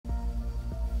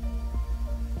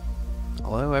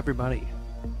Hello everybody,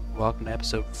 welcome to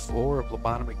episode 4 of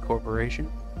Lobotomy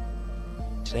Corporation.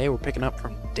 Today we're picking up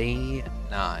from day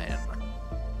 9.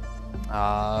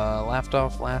 Left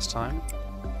off last time,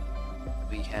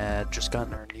 we had just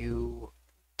gotten our new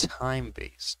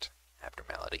time-based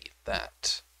abnormality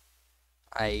that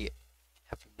I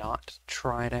have not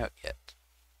tried out yet.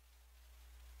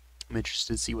 I'm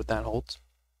interested to see what that holds.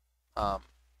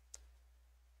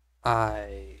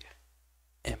 I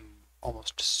am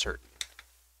almost certain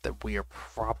that we are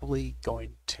probably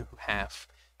going to have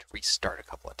to restart a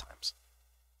couple of times.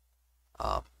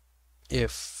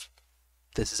 If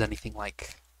this is anything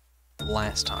like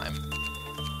last time,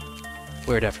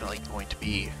 we're definitely going to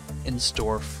be in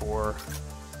store for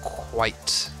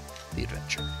quite the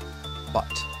adventure.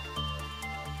 But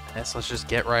I guess let's just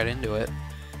get right into it.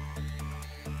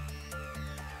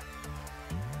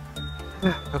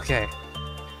 Okay.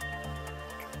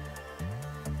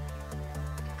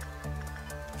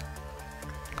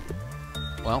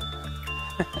 Well,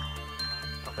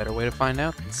 no better way to find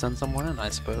out than send someone in, I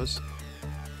suppose.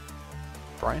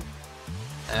 Brian,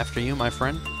 after you, my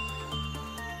friend.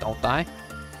 Don't die.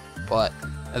 But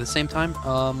at the same time,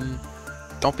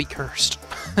 don't be cursed.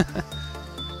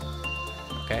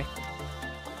 Okay?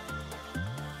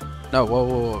 No,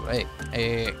 whoa,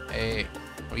 hey,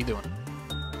 what are you doing?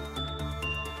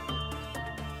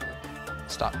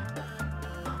 Stop.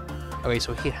 Okay,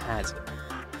 so he has it.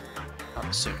 I'm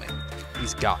assuming.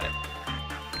 He's got it.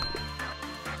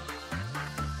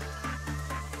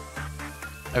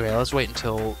 Okay, let's wait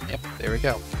until... Yep, there we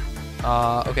go.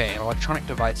 Okay, an electronic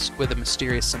device with a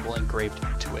mysterious symbol engraved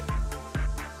into it.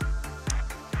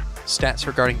 Stats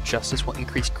regarding justice will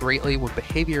increase greatly when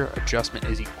behavior adjustment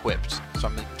is equipped. So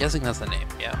I'm guessing that's the name,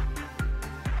 yeah.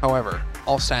 However,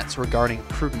 all stats regarding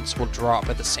prudence will drop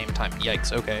at the same time.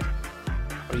 Yikes, okay.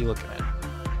 What are you looking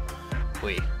at?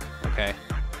 Wait, okay.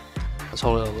 Let's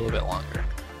hold it a little bit longer.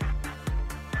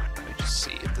 Let me just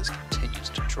see if this continues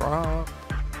to drop.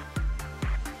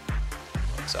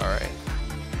 Looks alright.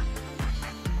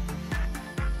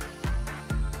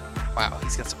 Wow,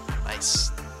 he's got some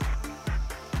nice...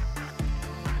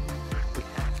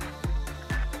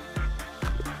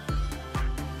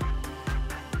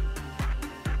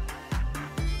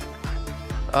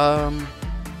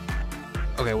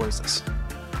 Okay, what is this?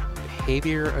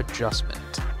 Behavior adjustment.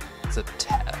 It's a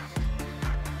tab.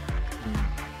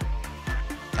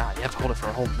 God, you have to hold it for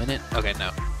a whole minute? Okay, no.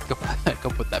 Go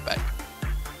put that back.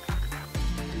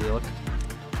 Do you look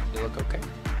okay?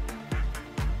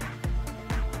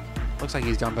 Looks like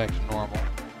he's gone back to normal.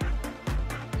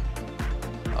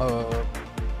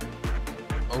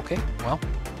 Okay, well.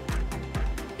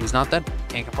 He's not dead.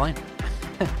 Can't complain.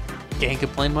 Can't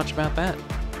complain much about that.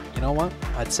 You know what?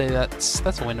 I'd say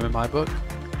that's a win in my book.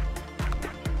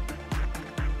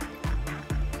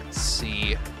 Let's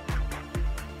see.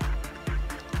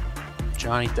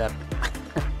 Johnny Depp.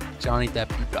 Johnny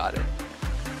Depp, you got it.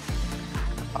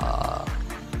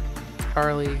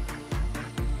 Carly.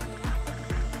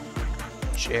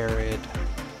 Jared.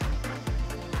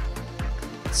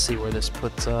 Let's see where this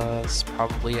puts us.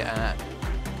 Probably at...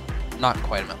 Not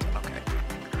quite a mental, okay.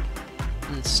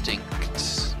 Instinct.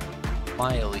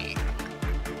 Miley.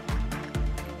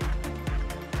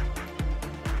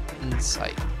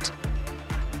 Insight.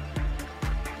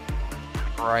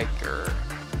 Riker.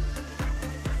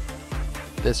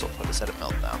 This will put us at a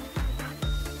meltdown.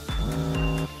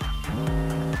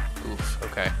 Oof,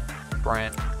 okay.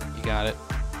 Brian, you got it.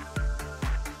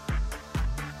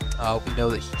 We know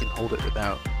that he can hold it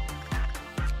without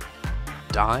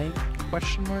dying?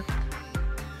 Question mark?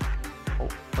 Oh,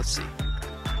 let's see.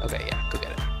 Okay, yeah, go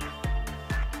get it.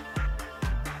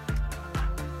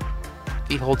 If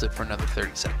he holds it for another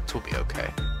 30 seconds, we'll be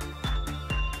okay.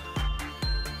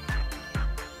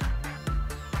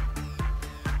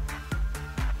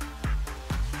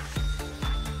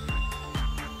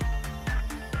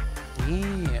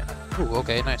 Yeah. Ooh,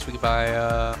 okay, nice. We can buy,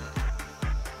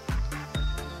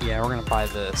 yeah, we're gonna buy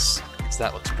this, because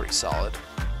that looks pretty solid.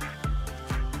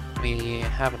 We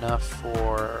have enough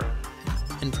for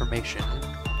information.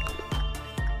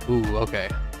 Ooh, okay.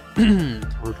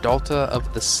 Rudolta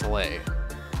of the Sleigh.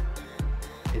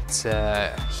 It's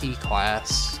a he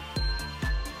class.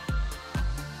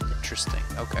 Interesting,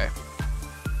 okay.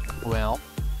 Well.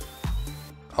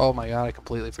 Oh my god, I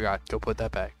completely forgot. Go put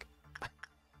that back.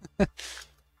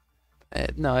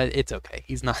 No, it's okay.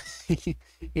 He's not... he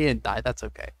didn't die, that's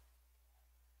okay.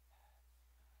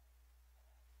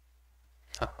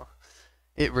 Oh.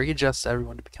 It readjusts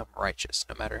everyone to become righteous,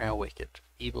 no matter how wicked,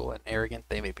 evil, and arrogant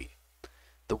they may be.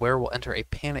 The wearer will enter a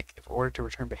panic if ordered to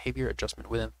return behavior adjustment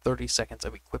within 30 seconds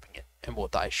of equipping it, and will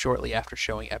die shortly after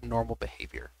showing abnormal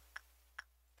behavior.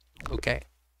 Okay,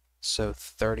 so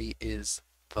 30 is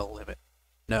the limit.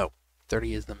 No,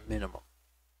 30 is the minimum.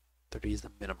 30 is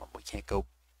the minimum. We can't go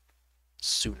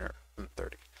sooner than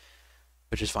 30,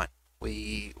 which is fine.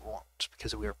 We won't,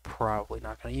 because we are probably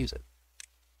not going to use it.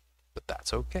 But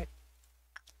that's okay.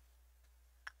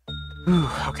 Whew,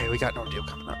 okay, we got an ordeal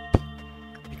coming up.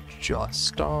 We just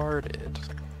started.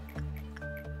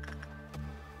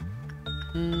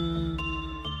 You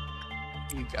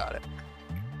got it.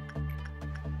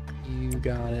 You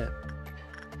got it.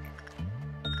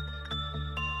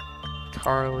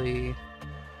 Carly.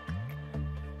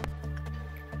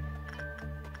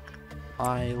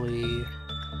 Miley.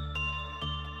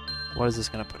 What is this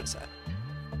going to put us at?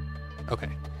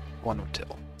 Okay, 1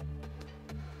 till.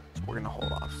 So we're going to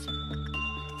hold off.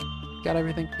 Got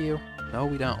everything for you? No,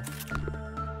 we don't.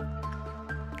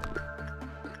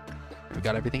 We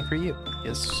got everything for you.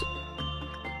 Yes.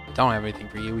 Don't have everything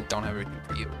for you. We don't have everything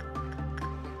for you.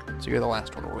 So you're the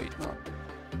last one we're waiting on.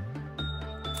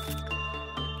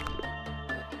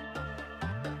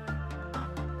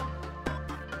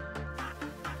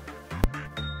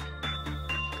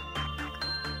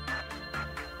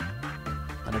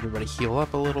 Let everybody heal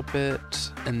up a little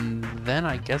bit, and then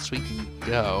I guess we can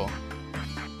go.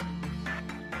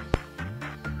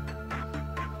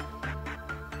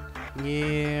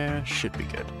 Yeah, should be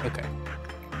good. Okay.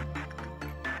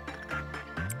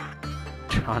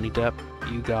 Johnny Depp,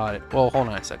 you got it. Well, hold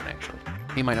on a second, actually.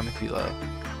 He might not be the...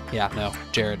 Yeah, no.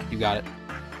 Jared, you got it.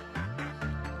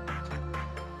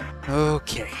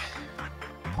 Okay.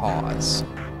 Pause.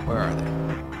 Where are they?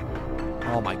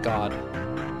 Oh my god.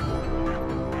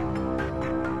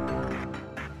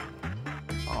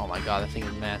 Oh my god, that thing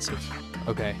is massive.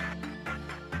 Okay.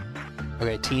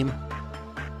 Okay, team.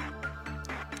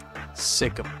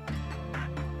 Sick of...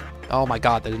 Oh my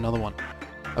god, there's another one.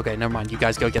 Okay, never mind. You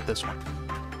guys go get this one.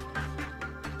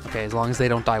 Okay, as long as they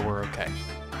don't die, we're okay.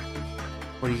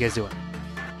 What are you guys doing?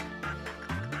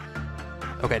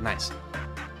 Okay, nice.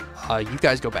 You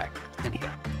guys go back and heal.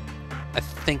 I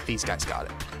think these guys got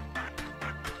it.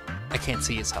 I can't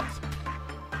see his health.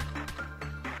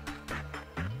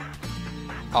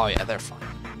 Oh yeah, they're fine.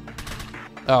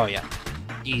 Oh yeah.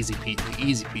 Easy peasy,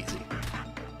 easy peasy.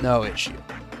 No issue.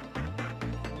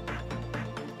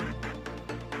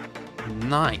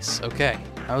 Nice, okay.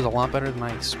 That was a lot better than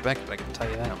I expected, I can tell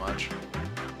you that much.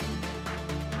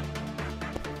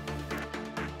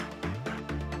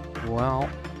 Well,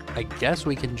 I guess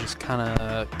we can just kind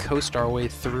of coast our way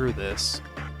through this.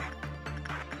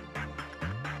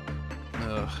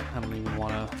 Ugh, I don't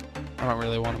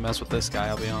really want to mess with this guy,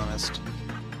 I'll be honest.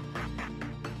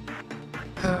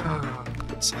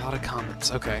 It's a lot of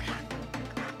comments, okay.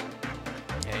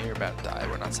 Yeah, you're about to die,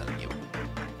 we're not sending you.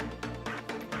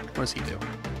 What does he do?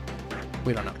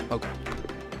 We don't know. Okay.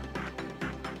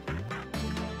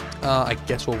 I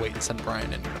guess we'll wait and send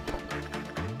Brian in.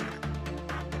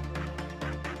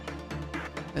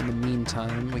 In the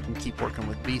meantime, we can keep working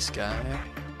with Beast Guy.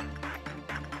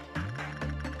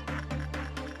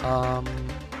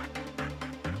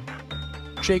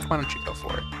 Jake, why don't you go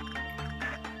for it?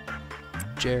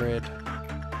 Jared.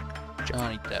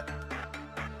 Johnny Depp.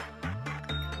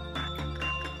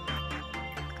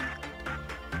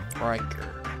 Riker.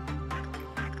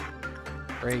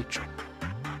 Rachel.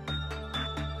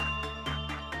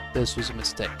 This was a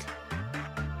mistake.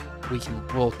 We can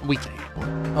handle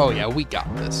it. Oh yeah, we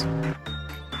got this.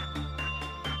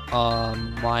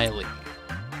 Miley.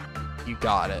 You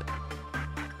got it.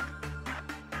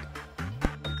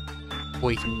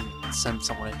 We can send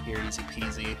someone in here easy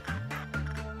peasy.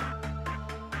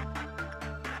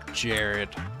 Jared.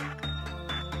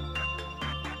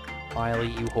 Miley,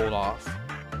 you hold off.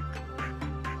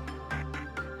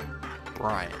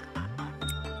 Brian.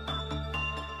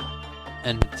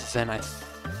 And then I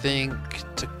think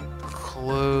to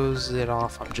close it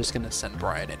off, I'm just gonna send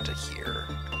Brian into here.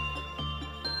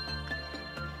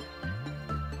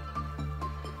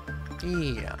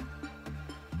 Yeah.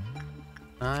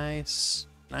 Nice.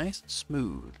 Nice and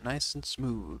smooth. Nice and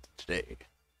smooth today.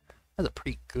 That's a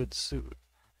pretty good suit.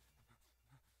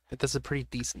 That's a pretty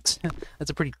decent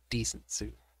that's a pretty decent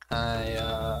suit.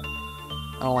 I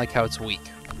don't like how it's weak.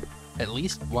 At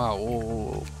least, wow,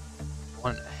 whoa,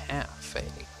 1.5,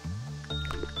 eh?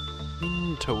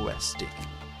 Interesting.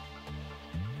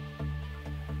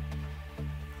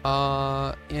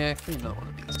 Yeah, give me another one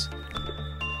of these.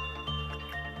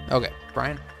 Okay,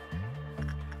 Brian.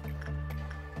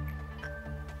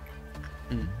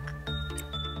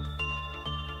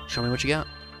 Show me what you got.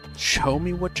 Show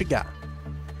me what you got.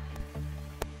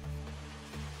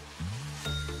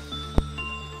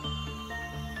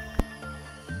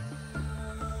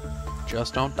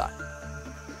 Just don't die.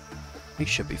 He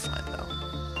should be fine, though.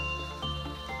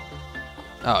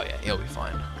 Oh, yeah, he'll be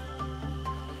fine.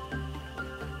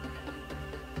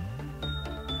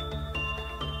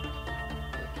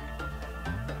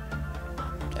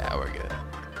 Yeah, we're good.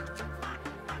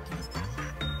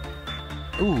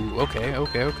 Ooh, okay,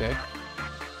 okay, okay.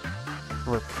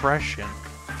 Repression.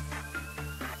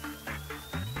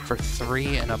 For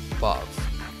 3 and above.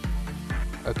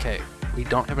 Okay, we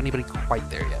don't have anybody quite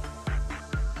there yet.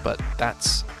 But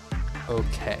that's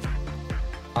okay.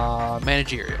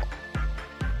 Managerial.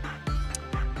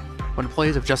 When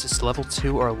employees of Justice level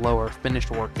 2 or lower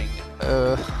finished working,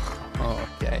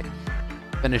 okay.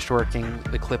 Finished working,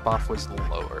 the clip off was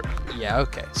lowered. Yeah,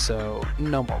 okay, so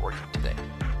no more working today.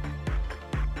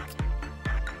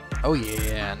 Oh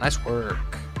yeah, nice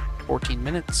work. 14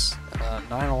 minutes,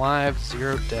 9 alive,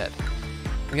 0 dead.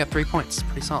 We got 3 points,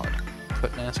 pretty solid.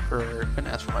 Couldn't ask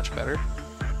for much better.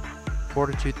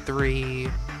 Fortitude 3.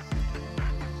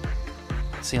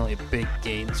 It's the only big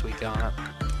gains we got.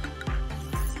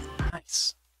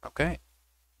 Nice. Okay.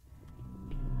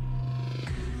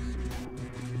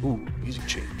 Ooh, music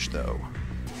change though.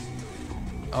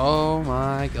 Oh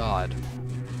my god.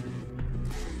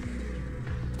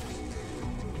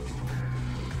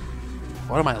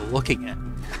 What am I looking at?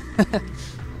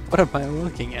 What am I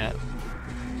looking at?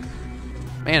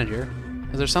 Manager,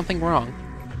 is there something wrong?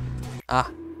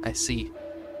 Ah, I see.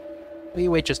 Will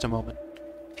you wait just a moment?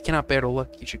 If you cannot bear to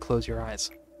look, you should close your eyes.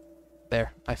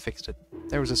 There, I fixed it.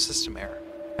 There was a system error.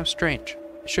 How strange.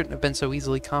 It shouldn't have been so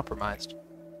easily compromised.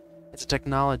 It's a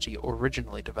technology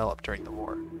originally developed during the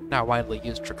war, now widely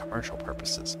used for commercial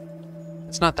purposes.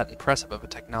 It's not that impressive of a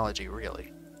technology,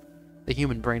 really. The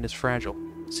human brain is fragile.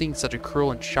 Seeing such a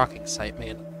cruel and shocking sight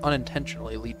may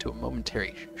unintentionally lead to a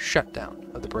momentary shutdown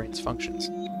of the brain's functions.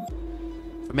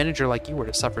 If a manager like you were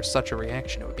to suffer such a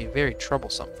reaction, it would be very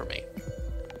troublesome for me.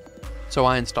 So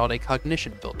I installed a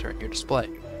cognition filter in your display.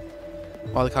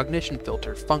 While the cognition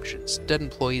filter functions, dead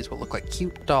employees will look like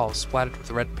cute dolls splattered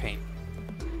with red paint.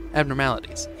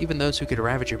 Abnormalities, even those who could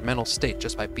ravage your mental state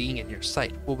just by being in your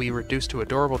sight, will be reduced to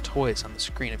adorable toys on the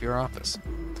screen of your office.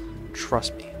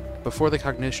 Trust me, before the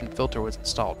cognition filter was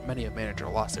installed, many a manager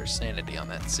lost their sanity on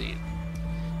that scene.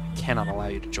 I cannot allow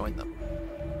you to join them.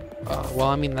 Well,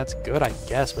 I mean, that's good, I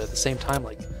guess, but at the same time,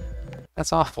 like,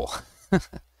 that's awful.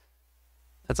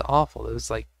 That's awful. It was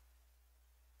like,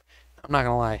 I'm not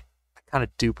gonna lie, I kind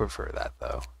of do prefer that,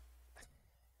 though.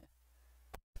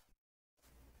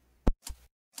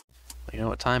 You know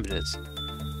what time it is?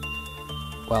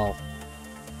 Well,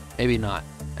 maybe not,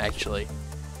 actually.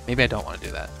 Maybe I don't want to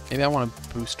do that. Maybe I want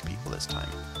to boost people this time.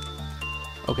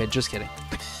 Okay, just kidding.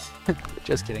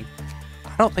 Just kidding.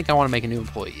 I don't think I want to make a new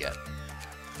employee yet.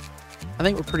 I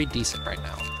think we're pretty decent right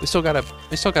now. We still gotta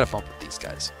bump with these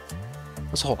guys.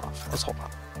 Let's hold off. Let's hold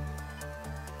off.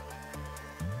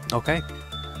 Okay.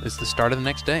 This is the start of the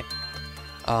next day.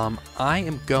 I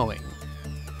am going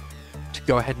to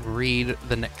go ahead and read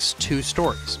the next 2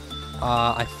 stories.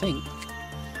 I think...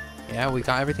 Yeah, we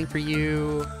got everything for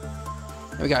you.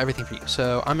 We got everything for you.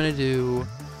 So I'm going to do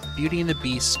Beauty and the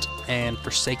Beast and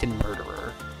Forsaken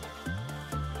Murderer.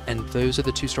 And those are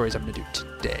the 2 stories I'm going to do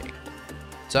today.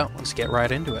 So let's get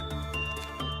right into it.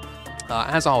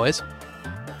 As always,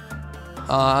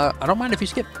 I don't mind if you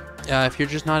skip. If you're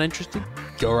just not interested,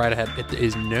 go right ahead. It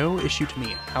is no issue to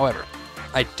me. However,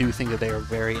 I do think that they are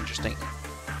very interesting.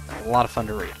 A lot of fun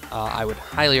to read. I would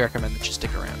highly recommend that you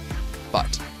stick around.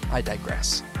 But I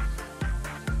digress.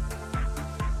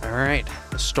 Alright,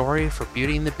 the story for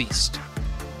Beauty and the Beast.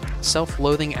 A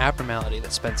self-loathing abnormality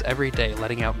that spends every day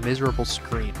letting out miserable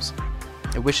screams.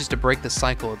 It wishes to break the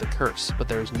cycle of the curse, but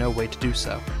there is no way to do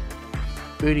so.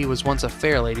 Beauty was once a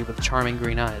fair lady with charming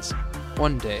green eyes.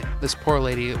 One day, this poor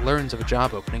lady learns of a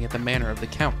job opening at the manor of the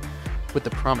Count, with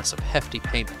the promise of hefty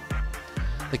payment.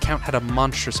 The Count had a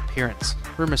monstrous appearance.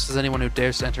 Rumor says anyone who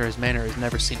dares to enter his manor is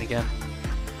never seen again.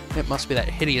 It must be that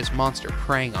hideous monster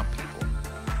preying on people.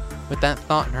 With that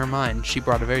thought in her mind, she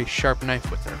brought a very sharp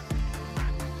knife with her.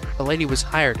 The lady was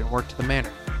hired and worked at the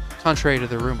manor. Contrary to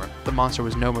the rumor, the monster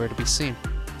was nowhere to be seen.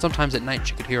 Sometimes at night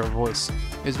she could hear a voice.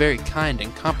 It was very kind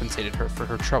and compensated her for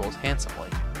her troubles handsomely.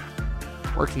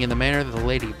 Working in the manor, the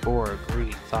lady bore a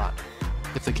greedy thought.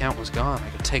 If the Count was gone, I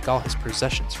could take all his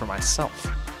possessions for myself.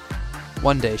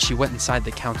 One day, she went inside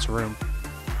the Count's room.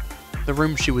 The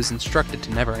room she was instructed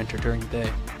to never enter during the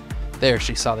day. There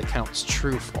she saw the Count's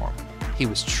true form. He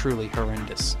was truly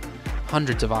horrendous.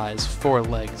 Hundreds of eyes, 4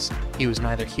 legs. He was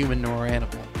neither human nor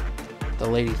animal. The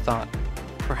lady thought,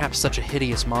 perhaps such a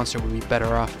hideous monster would be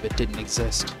better off if it didn't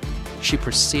exist. She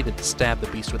proceeded to stab the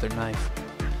beast with her knife.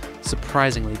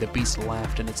 Surprisingly, the beast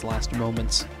laughed in its last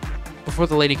moments. Before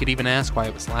the lady could even ask why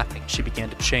it was laughing, she began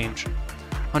to change.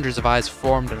 Hundreds of eyes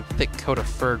formed and a thick coat of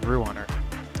fur grew on her.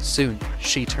 Soon,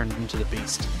 she turned into the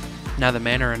beast. Now the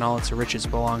manor and all its riches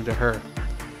belonged to her.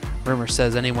 Rumor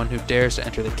says anyone who dares to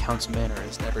enter the Count's manor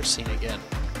is never seen again.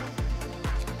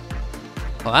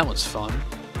 Well, that was fun.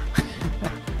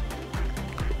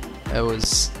 That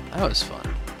was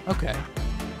fun. Okay.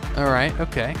 Alright,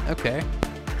 okay.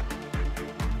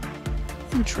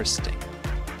 Interesting.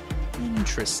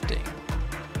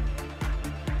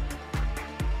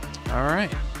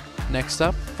 Alright. Next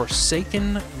up,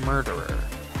 Forsaken Murderer.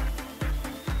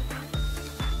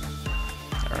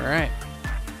 Alright.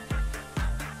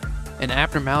 An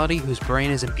abnormality whose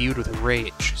brain is imbued with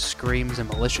rage, screams, and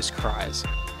malicious cries.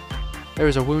 There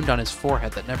is a wound on his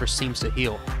forehead that never seems to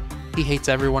heal. He hates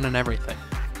everyone and everything.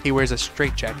 He wears a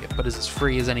straitjacket, but is as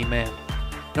free as any man.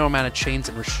 No amount of chains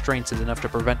and restraints is enough to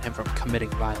prevent him from committing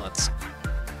violence.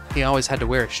 He always had to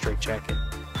wear a straitjacket.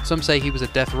 Some say he was a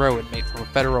death row inmate from a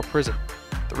federal prison.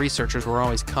 The researchers were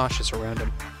always cautious around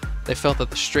him. They felt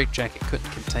that the straitjacket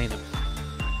couldn't contain him.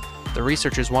 The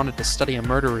researchers wanted to study a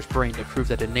murderer's brain to prove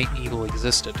that innate evil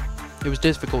existed. It was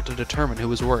difficult to determine who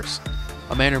was worse,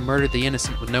 a man who murdered the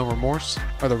innocent with no remorse,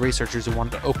 or the researchers who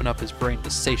wanted to open up his brain to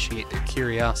satiate their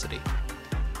curiosity.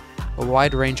 A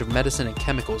wide range of medicine and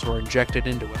chemicals were injected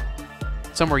into him.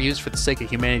 Some were used for the sake of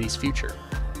humanity's future,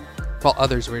 while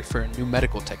others were for new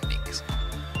medical techniques.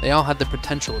 They all had the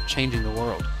potential of changing the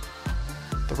world.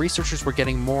 The researchers were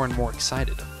getting more and more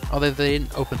excited, although they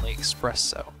didn't openly express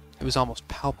so. It was almost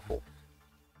palpable.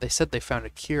 They said they found a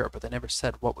cure, but they never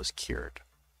said what was cured.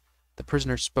 The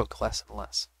prisoner spoke less and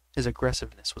less. His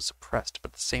aggressiveness was suppressed, but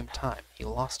at the same time, he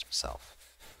lost himself.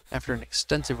 After an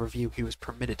extensive review, he was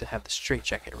permitted to have the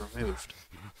straitjacket removed.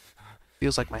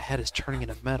 Feels like my head is turning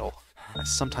into metal. I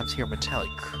sometimes hear metallic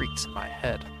creaks in my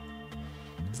head.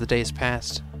 As the days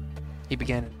passed, he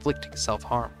began inflicting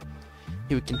self-harm.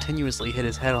 He would continuously hit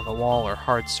his head on the wall or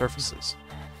hard surfaces.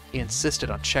 He insisted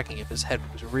on checking if his head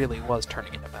really was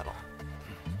turning into metal.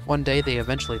 One day, they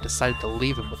eventually decided to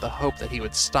leave him with the hope that he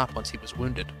would stop once he was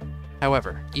wounded.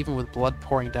 However, even with blood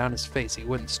pouring down his face, he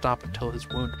wouldn't stop until his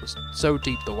wound was so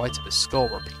deep the whites of his skull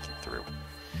were peeking through.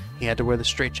 He had to wear the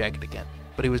straitjacket again,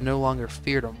 but he was no longer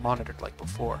feared or monitored like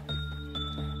before.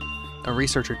 A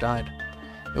researcher died.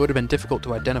 It would have been difficult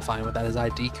to identify him without his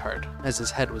ID card, as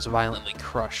his head was violently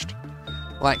crushed.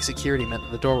 Lack security meant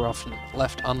that the door were often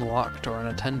left unlocked or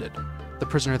unattended. The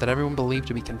prisoner that everyone believed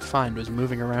to be confined was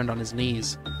moving around on his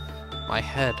knees. My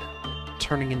head,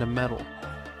 turning into metal,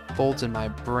 folds in my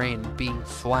brain being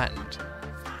flattened.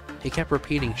 He kept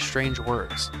repeating strange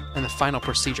words, and the final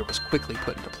procedure was quickly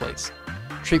put into place.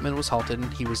 Treatment was halted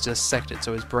and he was dissected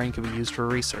so his brain could be used for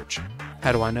research.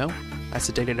 How do I know? I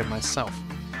sedated him myself.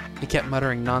 He kept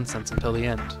muttering nonsense until the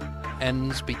end.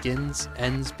 Ends begins,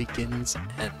 end.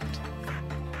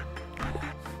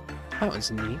 That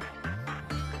was neat.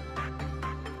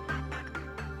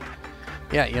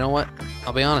 Yeah, you know what?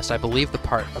 I'll be honest, I believe the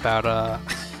part about,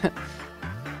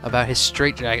 about his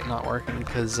straitjacket not working,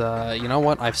 because, you know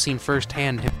what? I've seen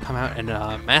firsthand him come out and,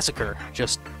 massacre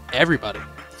just everybody.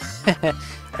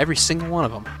 Every single one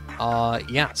of them.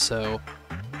 Yeah, so...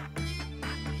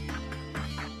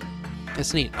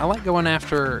 it's neat. I like going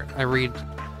after I read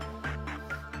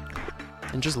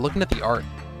and just looking at the art.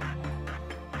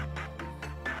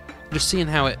 Just seeing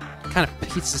how it kind of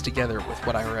pieces together with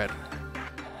what I read.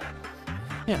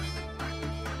 Yeah.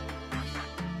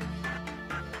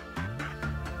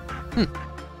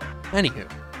 Anywho.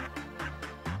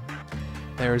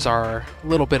 There's our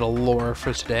little bit of lore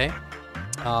for today.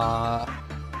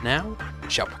 Now, we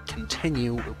shall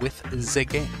continue with the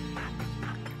game.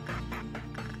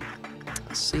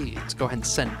 Let's see, let's go ahead and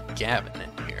send Gavin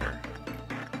in here.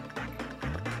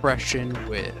 Repression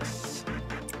with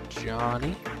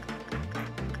Johnny.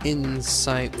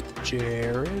 Insight with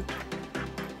Jared.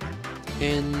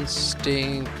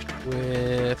 Instinct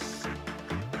with...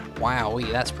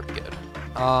 Wowee, that's pretty good.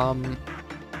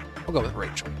 We'll go with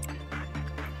Rachel.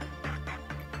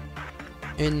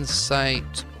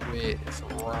 Insight with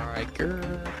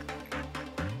Riker.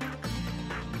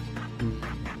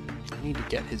 I need to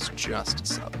get his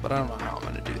justice up, but I don't know how I'm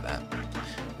going to do that.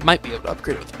 Might be able to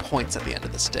upgrade it with points at the end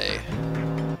of this day.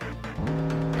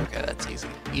 Okay, that's easy.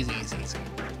 Easy.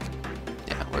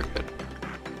 Yeah, we're good.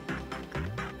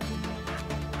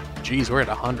 Jeez, we're at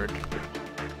 100.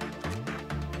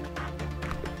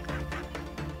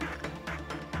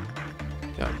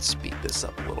 Go ahead and speed this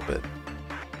up a little bit.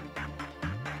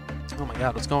 Oh my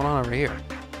god, what's going on over here?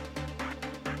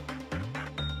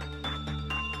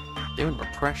 Doing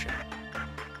repression.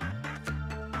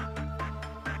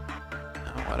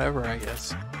 Whatever, I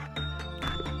guess.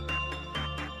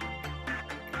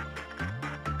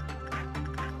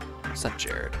 Send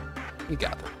Jared. You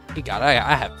got it. You got it.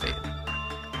 I have faith.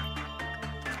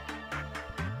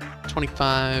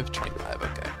 25, 25,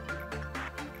 okay.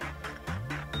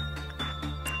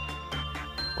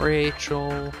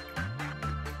 Rachel.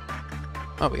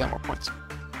 Oh, we got more points.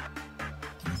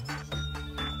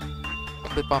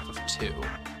 Clip off of 2.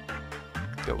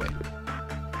 Go away.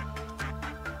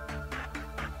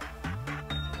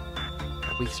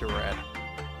 Weeks are red.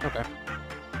 Okay.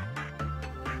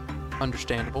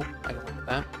 Understandable. I can live with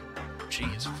that.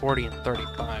 Jeez, 40 and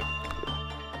 35.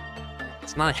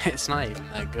 It's not even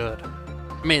that good.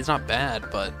 I mean, it's not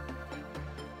bad, but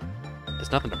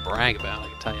it's nothing to brag about, I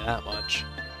can tell you that much.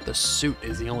 The suit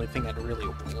is the only thing I'd really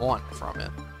want from it.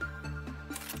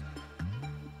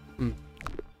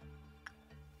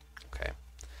 Okay.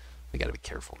 We gotta be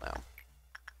careful now.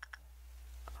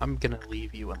 I'm gonna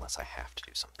leave you unless I have to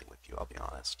do something with you, I'll be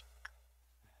honest.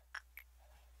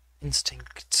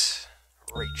 Instinct,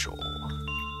 Rachel.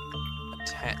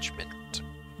 Attachment,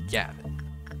 Gavin.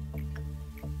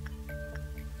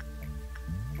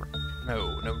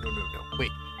 No.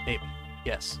 Wait, maybe.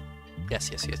 Yes. Yes.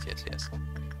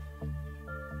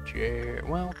 Jared,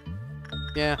 well,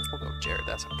 yeah, we'll go with Jared,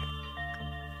 that's okay.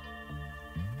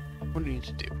 What do we need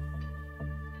to do?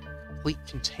 Complete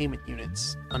containment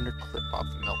units under clip-off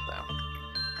meltdown.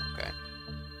 Okay.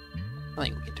 I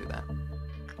think we can do that.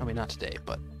 I mean, not today,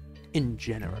 but in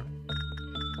general.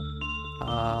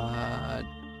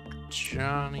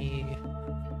 Johnny...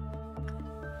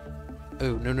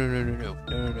 Oh,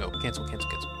 no. Cancel.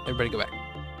 Everybody go back.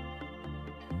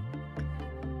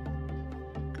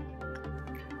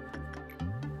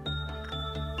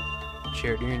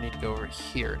 Jared, you're gonna need to go over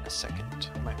here in a second,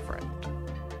 my friend.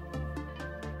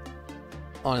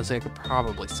 Honestly, I could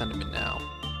probably send him in now.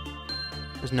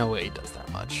 There's no way he does that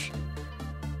much.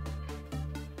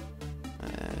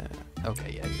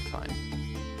 Okay, yeah, you're fine.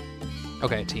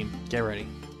 Okay, team, get ready.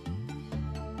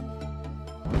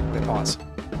 Okay, pause.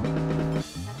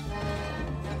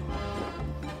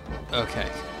 Okay.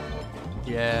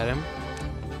 Get him.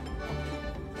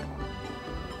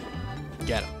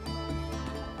 Get him.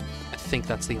 I think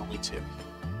that's the only two.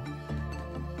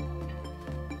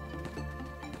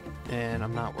 And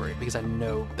I'm not worried because I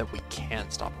know that we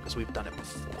can stop him because we've done it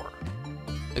before.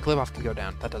 The clip off can go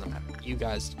down. That doesn't matter. You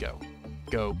guys go.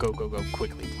 Go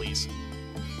quickly, please.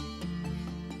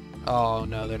 Oh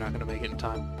no, they're not gonna make it in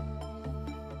time.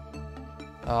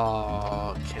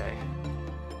 Okay.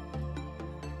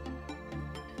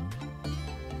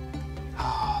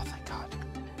 Oh, thank God.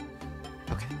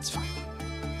 Okay, that's fine.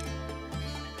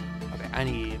 Okay, I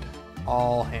need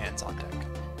all hands on deck.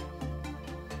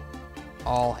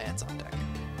 All hands on deck.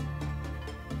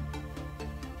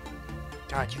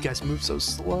 God, you guys move so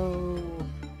slow.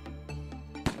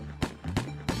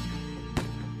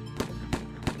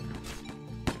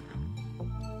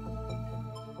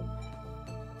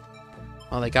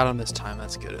 Well, they got him this time.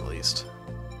 That's good, at least.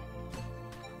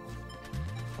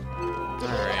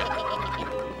 Alright.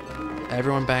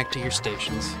 Everyone back to your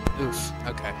stations. Oof.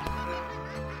 Okay.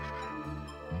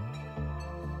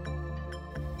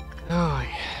 Oh,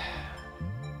 yeah.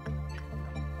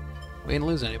 We didn't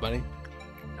lose anybody.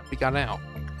 We got out.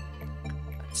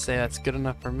 I'd say that's good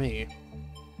enough for me.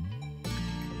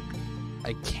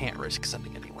 I can't risk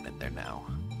sending anyone in there now.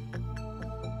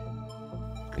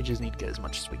 We just need to get as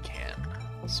much as we can.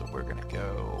 So we're gonna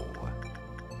go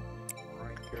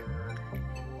Riker,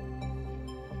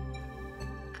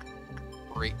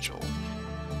 Rachel,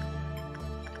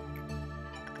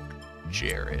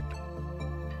 Jared,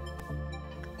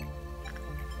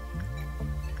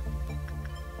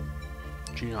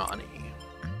 Johnny.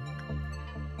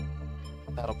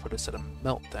 That'll put us at a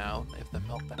meltdown if the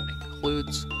meltdown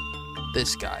includes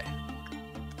this guy.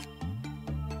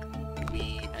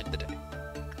 We end the day.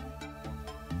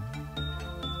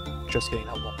 Just kidding,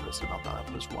 that won't put us in meltdown, that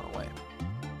put us one away.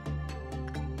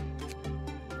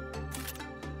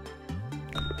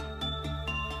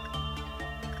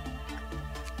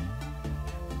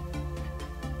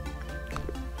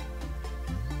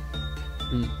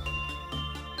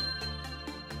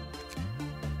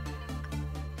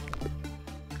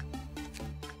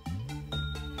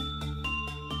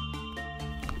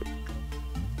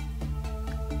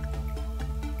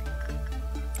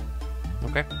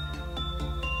 Okay.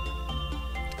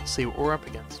 Let's see what we're up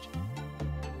against.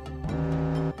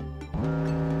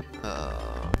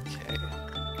 Okay.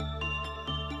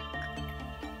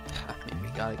 I mean, we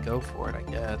gotta go for it, I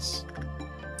guess.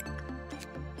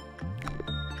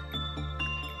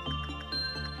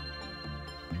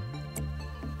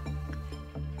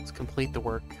 complete the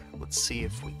work. Let's see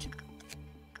if we can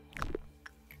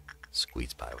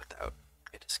squeeze by without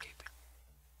it escaping.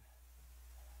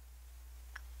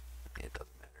 It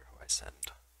doesn't matter who I send.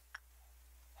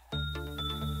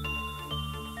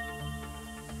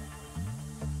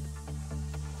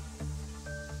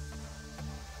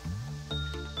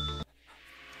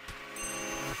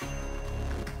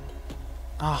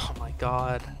 Oh my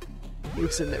god. He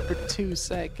was in there for 2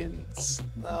 seconds.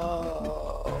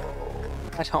 No.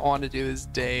 I don't want to do this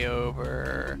day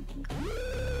over.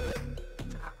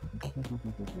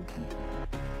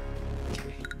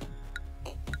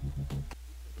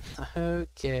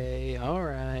 Okay,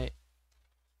 alright.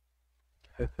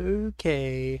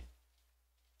 Okay.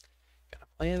 Gonna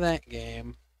play that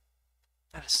game.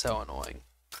 That is so annoying.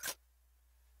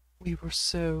 We were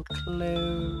so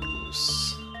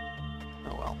close.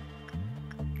 Oh well.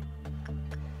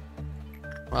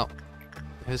 Well,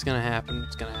 if it's gonna happen,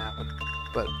 it's gonna happen.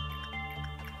 But,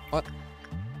 what?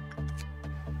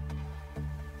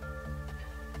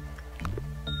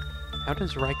 How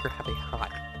does Riker have a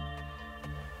high?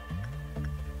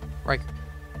 Riker,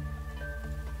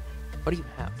 what do you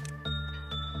have?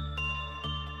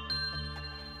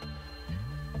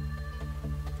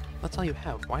 That's all you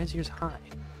have. Why is yours high?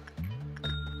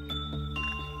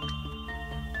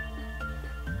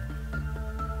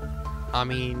 I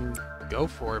mean, go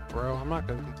for it, bro. I'm not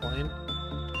gonna complain.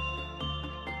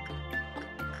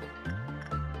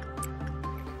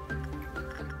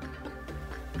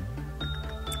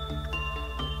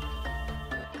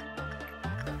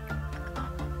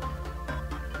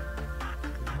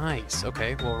 Nice.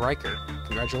 Okay. Well, Riker,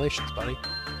 congratulations, buddy.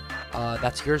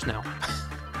 That's yours now.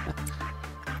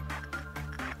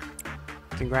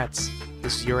 Congrats.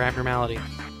 This is your abnormality.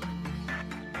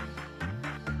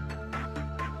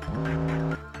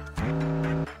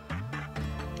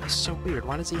 That's so weird.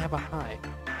 Why does he have a high?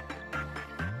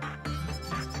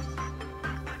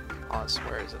 Pause.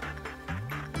 Where is it?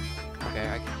 Okay,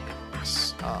 I can handle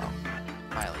this.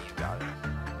 Miley, you got it.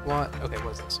 What? Okay,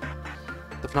 what is this?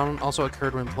 The phenomenon also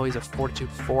occurred when employees of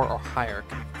Fortitude 4 or higher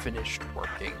finished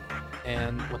working,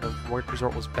 and when the work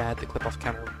result was bad, the clip-off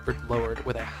counter lowered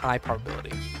with a high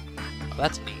probability. Oh,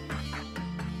 that's neat.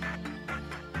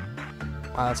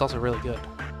 Wow, that's also really good.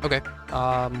 Okay,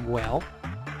 well,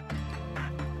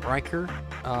 Riker,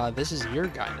 this is your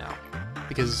guy now,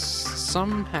 because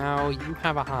somehow you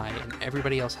have a high and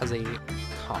everybody else has a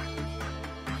comp.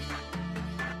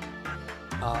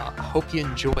 Hope you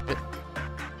enjoy it,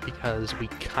 because we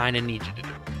kind of need you to do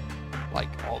it, like,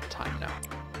 all the time now.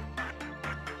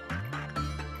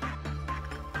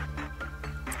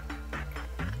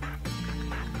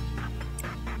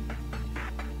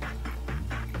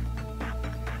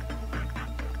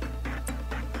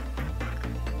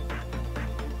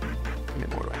 How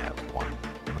many more do I have? 1.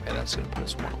 Okay, that's gonna put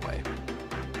us 1 away.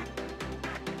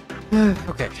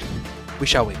 Okay, we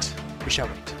shall wait. We shall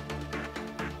wait.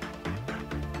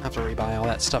 I have to rebuy all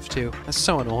that stuff too. That's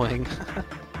so annoying.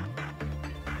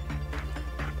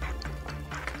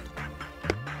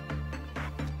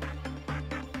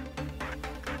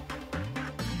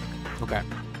 Okay.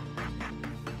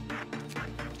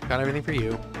 Got everything for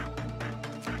you.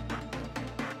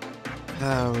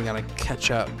 We gotta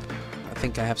catch up. I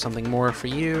think I have something more for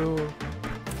you.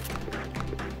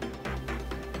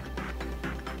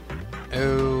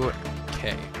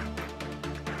 Okay.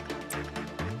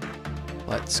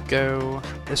 Let's go.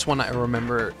 This one I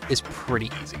remember is pretty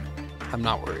easy. I'm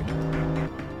not worried.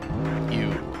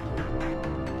 You.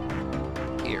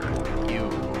 Here. You.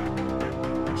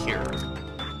 Here.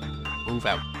 Move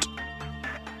out.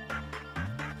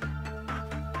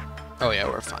 Oh yeah,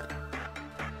 we're fine.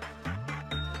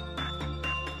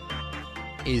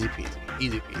 Easy peasy.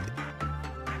 Easy peasy.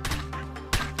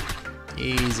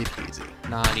 Easy peasy.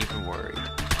 Not even worried.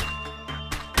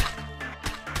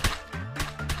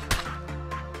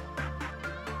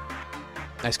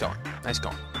 Nice going. Nice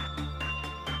going.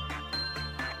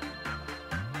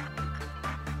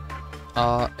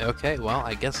 Okay, well,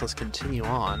 I guess let's continue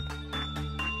on.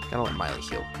 Gotta let Miley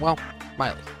heal. Well,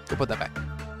 Miley, go put that back.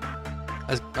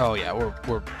 Oh yeah,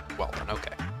 we're well done,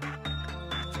 okay.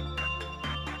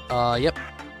 Yep.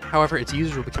 However, its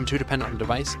users will become too dependent on the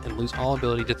device and lose all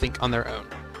ability to think on their own.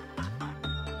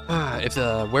 If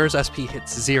the wearer's SP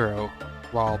hits 0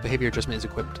 while behavior adjustment is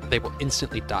equipped, they will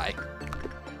instantly die.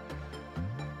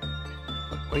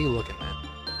 What are you looking at?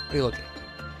 What are you looking at?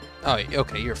 Oh,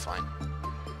 okay, you're fine.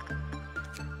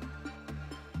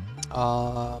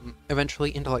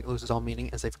 Eventually, intellect loses all meaning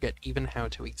as they forget even how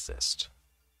to exist.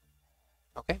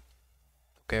 Okay.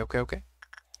 Okay.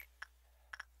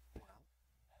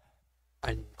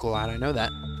 I'm glad I know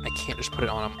that. I can't just put it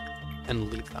on them.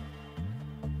 and leave them.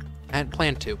 I hadn't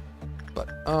planned to, but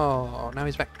oh, now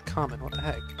he's back to common. What the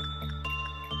heck?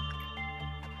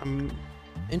 I'm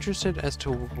interested as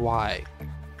to why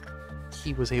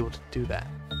he was able to do that.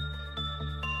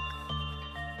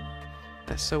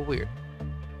 That's so weird.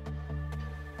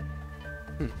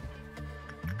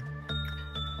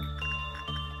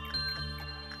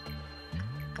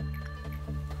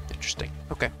 Interesting.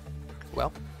 Okay.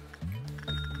 Well,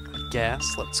 I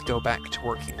guess let's go back to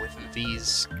working with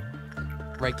these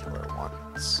regular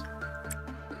ones.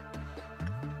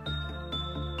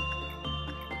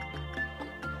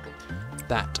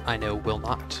 That, I know, will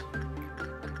not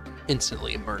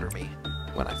instantly murder me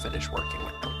when I finish working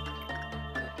with them.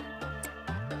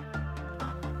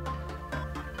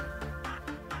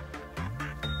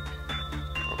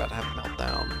 We're about to have a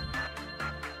meltdown.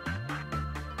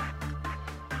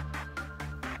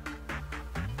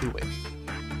 You wait.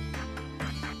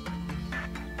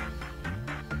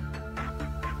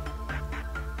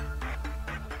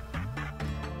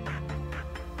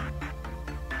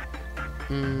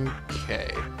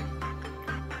 Okay.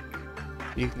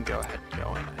 You can go ahead and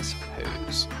go in, I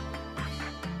suppose.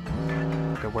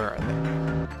 Okay, where are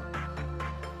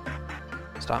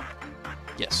they? Stop.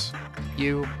 Yes.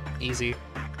 You, easy.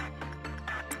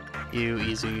 You,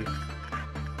 easy.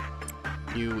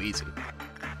 You, easy.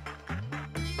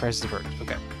 Price is diverged.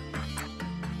 Okay.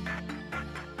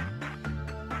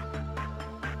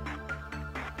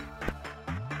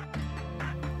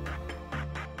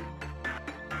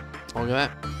 Look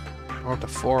at that. We're up to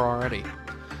 4 already.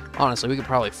 Honestly, we could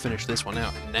probably finish this one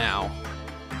out now.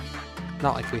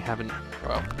 Not like we haven't,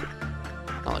 well,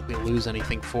 not like we lose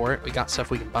anything for it. We got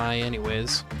stuff we can buy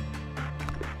anyways.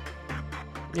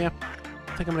 Yeah,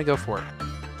 I think I'm gonna go for it.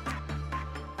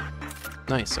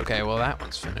 Nice, okay, well that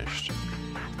one's finished.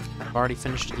 I've already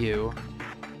finished you.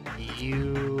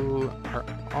 You are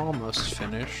almost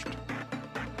finished.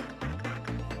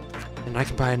 And I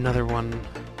can buy another one.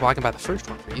 Well, I can buy the first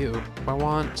one for you. What do I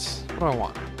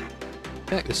want? I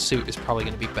feel like the suit is probably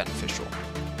going to be beneficial.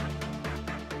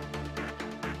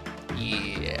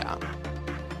 Yeah.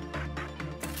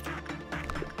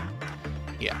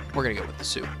 Yeah, we're going to go with the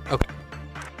suit. Okay.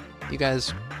 You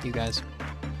guys.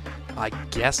 I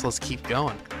guess let's keep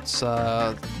going. Let's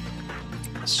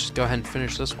just go ahead and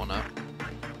finish this one up.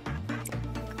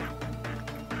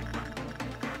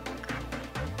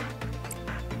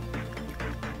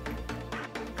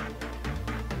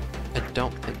 I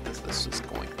don't think that this is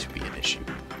going to be an issue.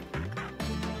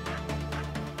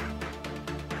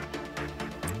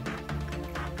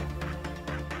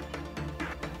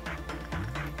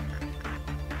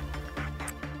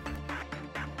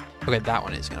 Okay, that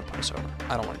one is going to put us over.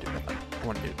 I don't want to do that. I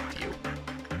want to do it with you.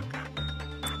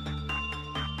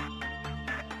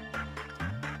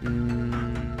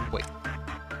 Wait.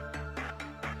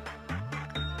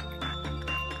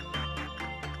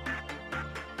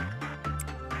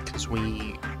 Because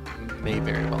we may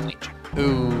very well need you.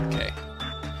 Okay.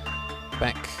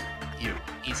 Back. You.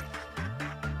 Easy.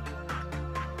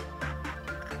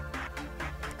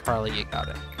 Carly, you got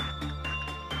it.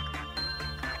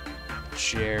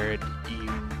 Jared, you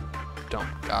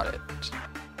don't got it.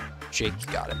 Jake, you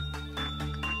got it.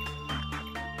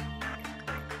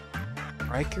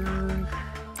 Riker,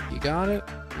 you got it.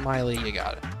 Miley, you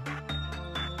got it.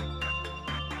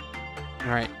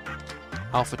 Alright.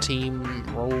 Alpha team,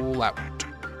 roll out.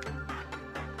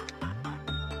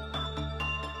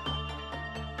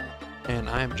 And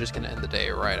I'm just going to end the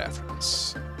day right after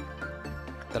this.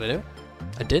 Did I do it?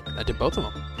 I did. I did both of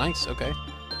them. Nice, okay.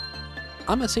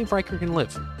 I'm going to see if Riker can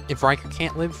live. If Riker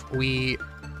can't live, we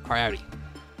are outie.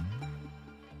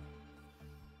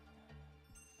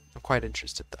 I'm quite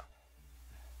interested, though.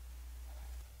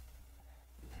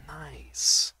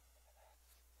 Nice.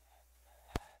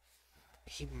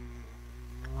 He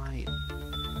might...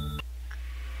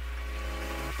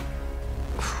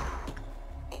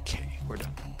 Okay, we're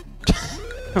done.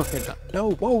 We're done.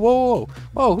 No, whoa, whoa, whoa.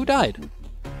 Whoa, who died?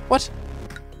 What?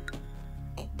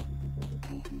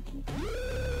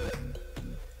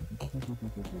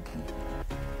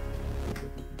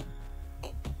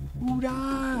 Who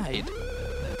died?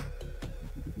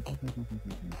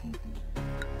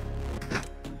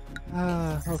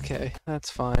 Okay, that's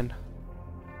fine.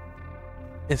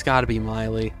 It's gotta be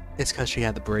Miley. It's because she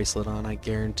had the bracelet on, I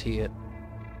guarantee it.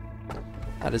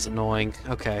 That is annoying.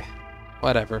 Okay,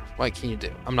 whatever. What can you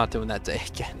do? I'm not doing that day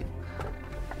again.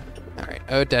 Alright,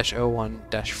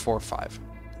 O-01-45.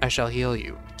 I shall heal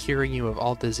you, curing you of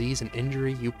all disease and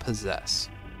injury you possess.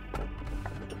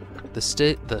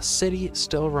 The city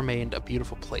still remained a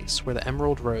beautiful place, where the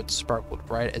emerald road sparkled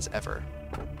bright as ever.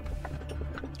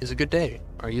 is a good day.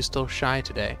 Are you still shy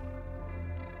today?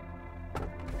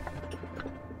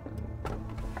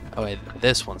 Oh wait,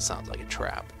 this one sounds like a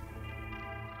trap.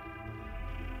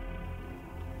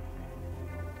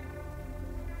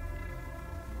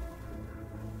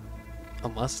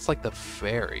 Unless it's like the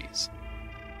fairies.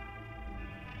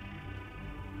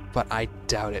 But I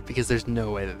doubt it, because there's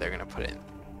no way that they're gonna put it in.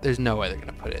 There's no way they're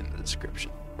gonna put it in the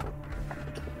description.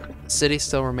 The city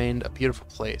still remained a beautiful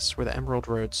place where the emerald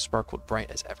roads sparkled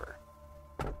bright as ever.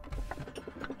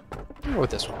 I'll go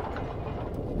with this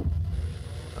one.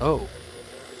 Oh.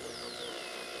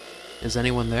 Is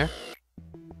anyone there?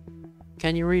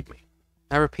 Can you read me?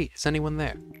 I repeat, is anyone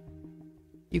there?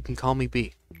 You can call me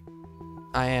B.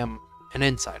 I am an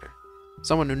insider,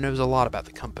 someone who knows a lot about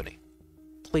the company.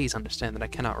 Please understand that I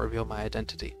cannot reveal my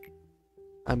identity.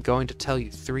 I'm going to tell you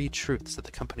 3 truths that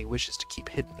the company wishes to keep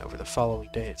hidden over the following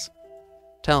days.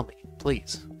 Tell me,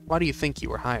 please, why do you think you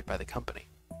were hired by the company?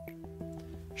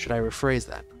 Should I rephrase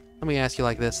that? Let me ask you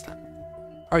like this then.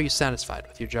 Are you satisfied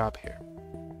with your job here?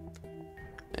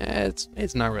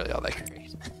 It's not really all that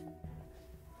great.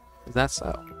 Is that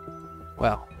so?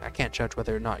 Well, I can't judge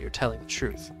whether or not you're telling the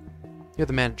truth. You're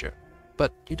the manager,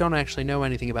 but you don't actually know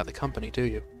anything about the company, do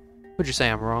you? Would you say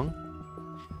I'm wrong?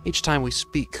 Each time we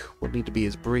speak, we'll need to be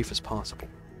as brief as possible.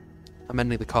 I'm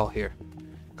ending the call here.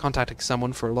 Contacting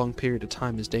someone for a long period of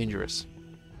time is dangerous.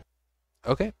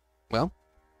 Okay, well,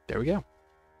 there we go.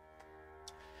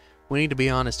 We need to be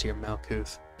honest here,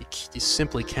 Malkuth. You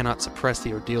simply cannot suppress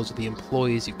the ordeals of the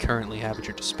employees you currently have at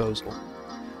your disposal.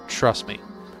 Trust me,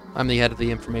 I'm the head of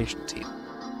the information team.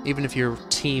 Even if your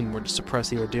team were to suppress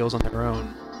the ordeals on their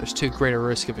own, there's too great a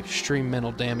risk of extreme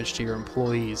mental damage to your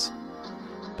employees.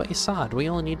 But Yasad, we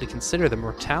only need to consider the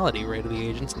mortality rate of the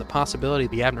agents and the possibility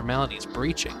of the abnormalities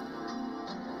breaching.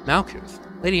 Malkuth,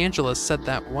 Lady Angela said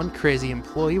that one crazy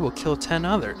employee will kill 10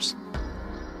 others.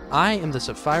 I am the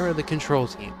Sapphira of the control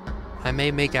team. I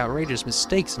may make outrageous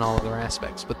mistakes in all other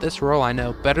aspects, but this role I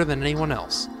know better than anyone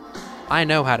else. I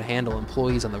know how to handle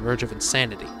employees on the verge of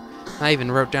insanity. I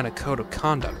even wrote down a code of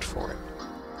conduct for it.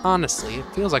 Honestly,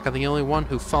 it feels like I'm the only one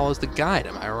who follows the guide,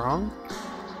 am I wrong?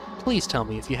 Please tell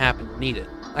me if you happen to need it.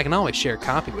 I can always share a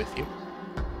copy with you.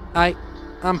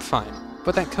 I'm fine,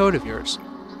 but that code of yours.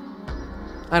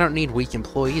 I don't need weak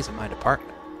employees in my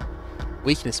department.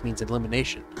 Weakness means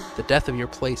elimination, the death of your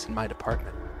place in my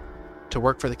department. To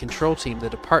work for the control team, the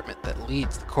department that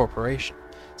leads the corporation,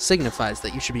 signifies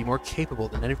that you should be more capable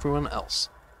than everyone else.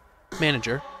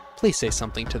 Manager, please say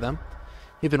something to them.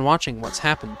 You've been watching what's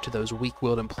happened to those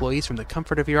weak-willed employees from the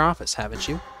comfort of your office, haven't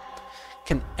you?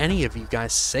 Can any of you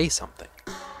guys say something?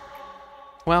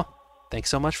 Well, thanks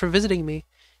so much for visiting me.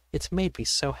 It's made me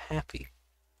so happy.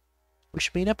 We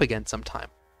should meet up again sometime.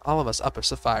 All of us Upper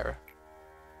Sapphira.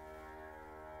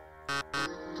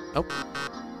 Oh.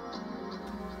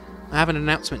 I have an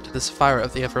announcement to the Sapphira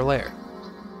of the Upper Lair.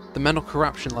 The mental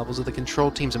corruption levels of the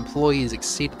control team's employees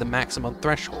exceeded the maximum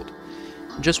threshold.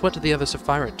 And just what did the other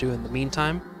Sapphira do in the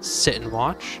meantime? Sit and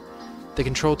watch? The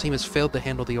control team has failed to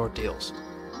handle the ordeals.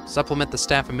 Supplement the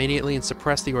staff immediately and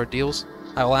suppress the ordeals.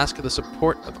 I will ask for the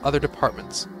support of other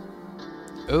departments.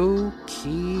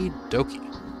 Okie dokie.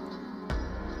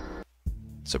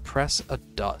 Suppress a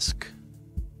dusk.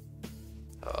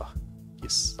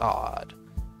 Yasad.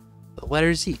 The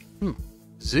letter Z.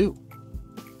 Zoo.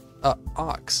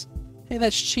 Ox. Hey,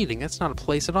 that's cheating. That's not a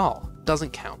place at all.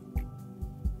 Doesn't count.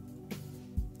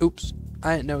 Oops.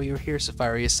 I didn't know you were here,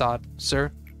 Sapphira Yasad,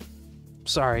 sir.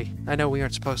 Sorry. I know we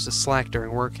aren't supposed to slack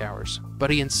during work hours, but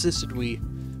he insisted we...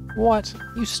 What?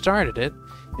 You started it.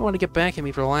 You want to get back at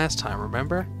me for the last time,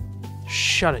 remember?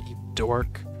 Shut it, you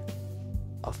dork.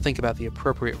 I'll think about the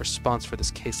appropriate response for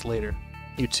this case later.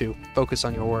 You two, focus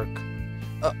on your work.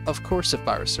 Of course,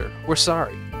 Sapphira, sir. We're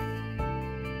sorry.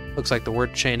 Looks like the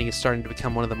word chaining is starting to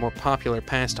become one of the more popular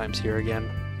pastimes here again.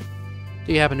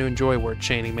 Do you happen to enjoy word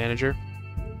chaining, Manager?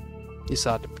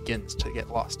 Yasad begins to get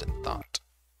lost in thought.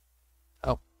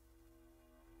 Oh.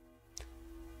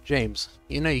 James,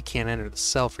 you know you can't enter the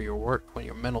cell for your work when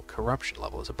your mental corruption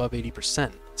level is above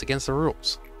 80%. It's against the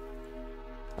rules.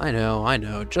 I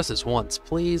know. Just this once,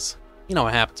 please. You know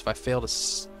what happens if I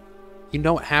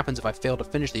fail to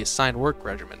finish the assigned work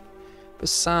regimen.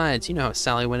 Besides, you know how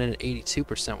Sally went in at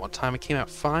 82% one time and came out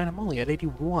fine? I'm only at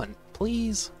 81.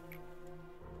 Please?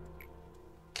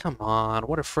 Come on,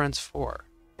 what are friends for?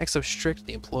 Act so strict,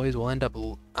 the employees will end up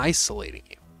isolating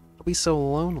you. It'll be so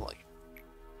lonely.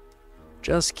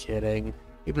 Just kidding.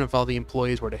 Even if all the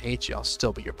employees were to hate you, I'll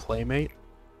still be your playmate.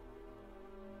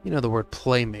 You know the word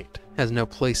playmate has no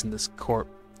place in this corp.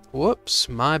 Whoops,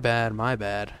 my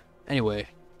bad. Anyway,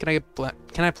 can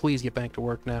I please get back to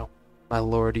work now? My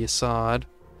lord Yasad.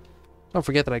 Don't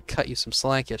forget that I cut you some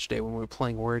slack yesterday when we were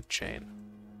playing Word Chain.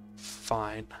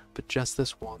 Fine, but just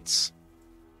this once.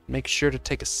 Make sure to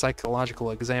take a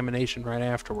psychological examination right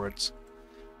afterwards.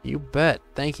 You bet.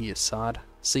 Thank you, Assad.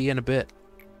 See you in a bit.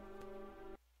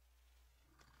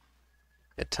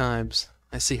 At times,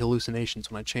 I see hallucinations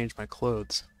when I change my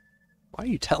clothes. Why are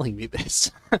you telling me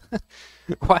this?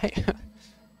 Why?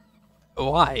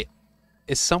 Why?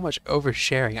 It's so much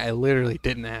oversharing, I literally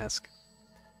didn't ask.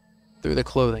 Through the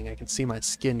clothing, I can see my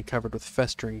skin covered with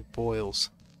festering boils.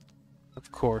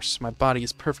 Of course, my body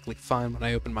is perfectly fine when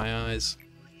I open my eyes.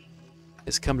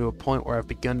 It's come to a point where I've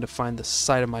begun to find the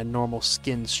sight of my normal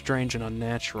skin strange and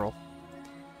unnatural.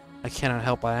 I cannot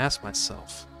help but ask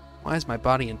myself, why is my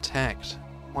body intact?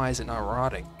 Why is it not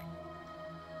rotting?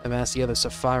 I've asked the other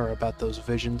Sapphira about those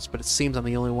visions, but it seems I'm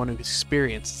the only one who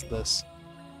experiences this.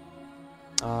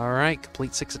 Alright,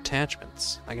 complete 6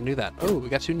 attachments. I can do that. Oh, we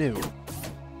got 2 new.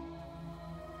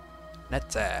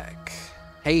 Netzak.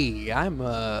 Hey, I'm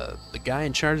the guy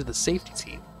in charge of the safety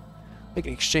team. We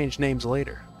can exchange names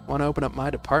later. Want to open up my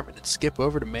department and skip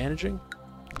over to managing?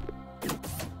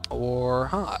 Or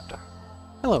Hod?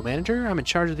 Hello, manager. I'm in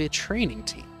charge of the training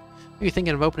team. Are you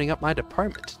thinking of opening up my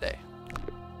department today?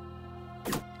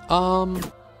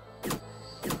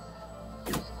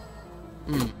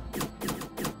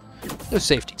 The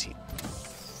safety team.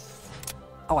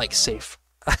 I like safe.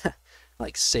 I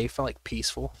like safe. I like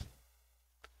peaceful.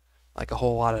 I like a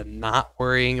whole lot of not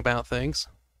worrying about things.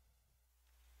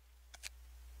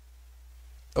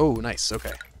 Oh, nice.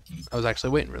 Okay. I was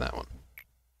actually waiting for that one.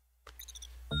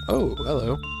 Oh,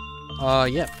 hello.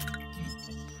 Yeah.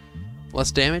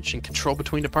 Less damage and control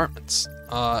between departments.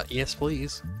 Yes,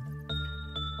 please.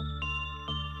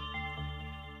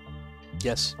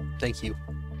 Yes, thank you.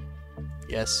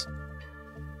 Yes.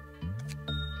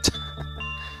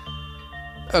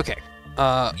 Okay.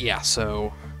 Yeah,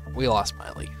 so we lost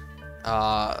Miley.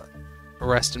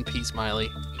 Rest in peace, Miley.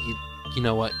 You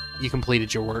know what? You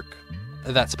completed your work.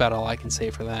 That's about all I can say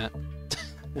for that.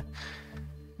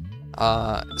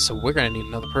 So we're gonna need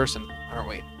another person, aren't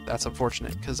we? That's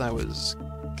unfortunate, because I was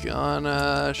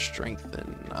gonna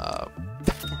strengthen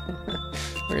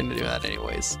we're gonna do that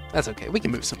anyways. That's okay, we can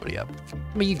move somebody up.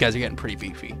 I mean, you guys are getting pretty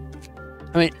beefy.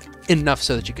 I mean, enough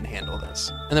so that you can handle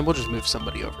this. And then we'll just move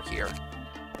somebody over here.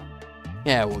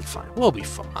 Yeah, we'll be fine. We'll be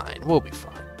fine. We'll be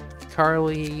fine.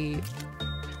 Carly,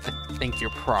 I think you're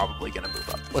probably gonna move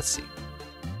up. Let's see.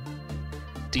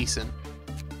 Decent.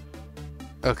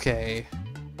 Okay.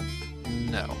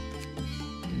 No.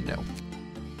 No.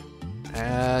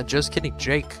 Just kidding,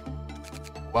 Jake.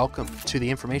 Welcome to the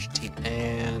information team,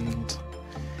 and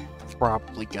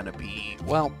probably gonna be,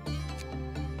 well,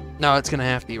 no, it's gonna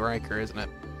have to be Riker, isn't it?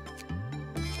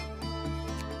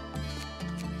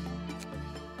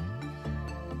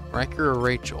 Riker or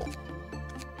Rachel?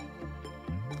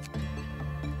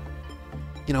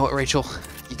 You know what, Rachel?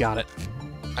 You got it.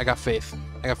 I got faith.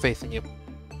 I got faith in you.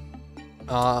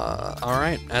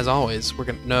 Alright, as always, we're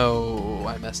gonna... No,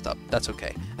 I messed up. That's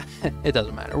okay. It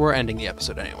doesn't matter. We're ending the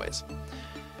episode anyways.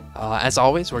 As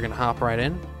always, we're gonna hop right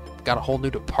in. Got a whole new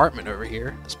department over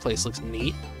here. This place looks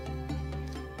neat.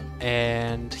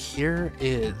 And here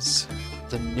is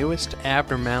the newest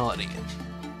abnormality.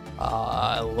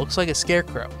 It looks like a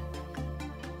scarecrow.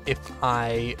 If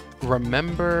I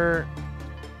remember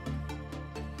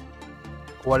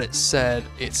what it said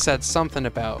something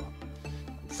about...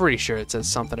 Pretty sure it says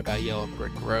something about Yellow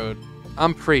Brick Road.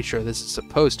 I'm pretty sure this is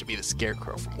supposed to be the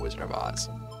Scarecrow from Wizard of Oz.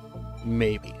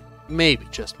 Maybe. Maybe,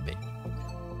 just maybe.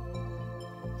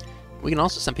 We can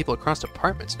also send people across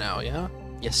departments now, yeah?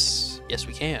 Yes. Yes,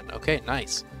 we can. Okay,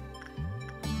 nice.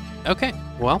 Okay,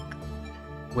 well,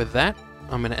 with that,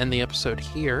 I'm going to end the episode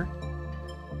here.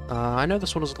 I know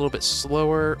this one was a little bit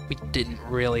slower. We didn't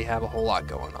really have a whole lot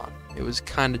going on. It was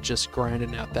kind of just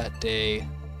grinding out that day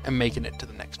and making it to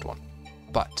the next one.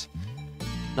 But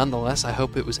nonetheless, I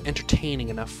hope it was entertaining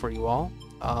enough for you all.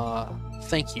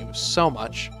 Thank you so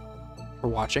much for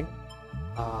watching.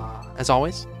 As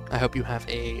always, I hope you have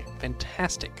a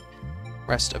fantastic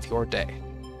rest of your day.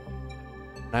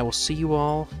 And I will see you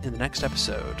all in the next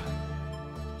episode.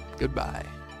 Goodbye.